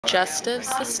digestive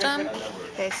system.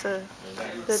 Okay, so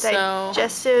the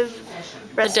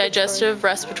digestive,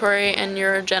 respiratory, and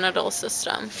urogenital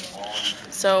system.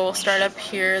 So we'll start up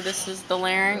here. This is the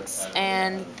larynx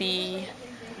and the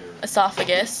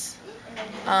esophagus,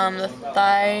 the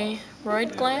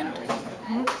thyroid gland,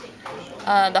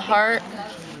 the heart,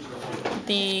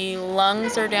 the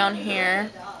lungs are down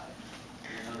here.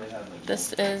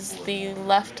 This is the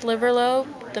left liver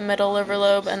lobe, the middle liver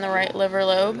lobe, and the right liver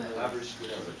lobe.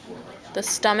 The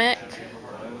stomach,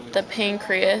 the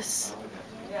pancreas,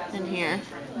 in here.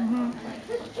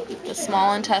 The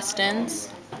small intestines,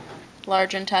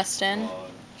 large intestine.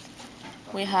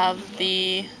 We have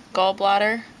the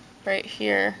gallbladder right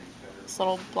here, this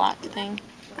little black thing.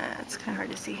 It's kind of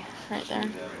hard to see. Right there.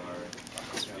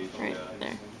 Right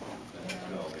there.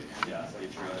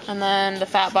 And then the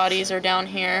fat bodies are down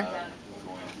here.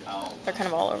 They're kind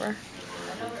of all over.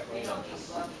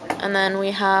 And then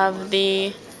we have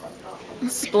the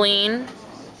spleen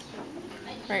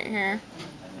right here.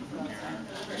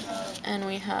 And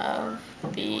we have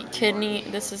the kidney.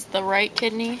 This is the right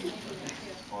kidney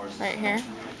right here.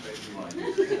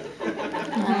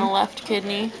 And the left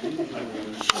kidney.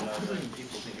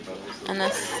 And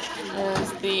this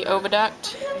is the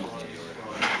oviduct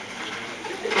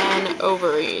and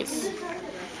ovaries.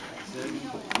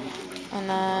 And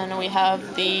then we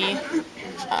have the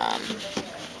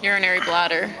urinary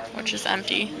bladder, which is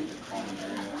empty.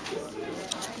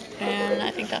 And I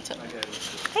think that's it.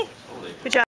 Hey, good job.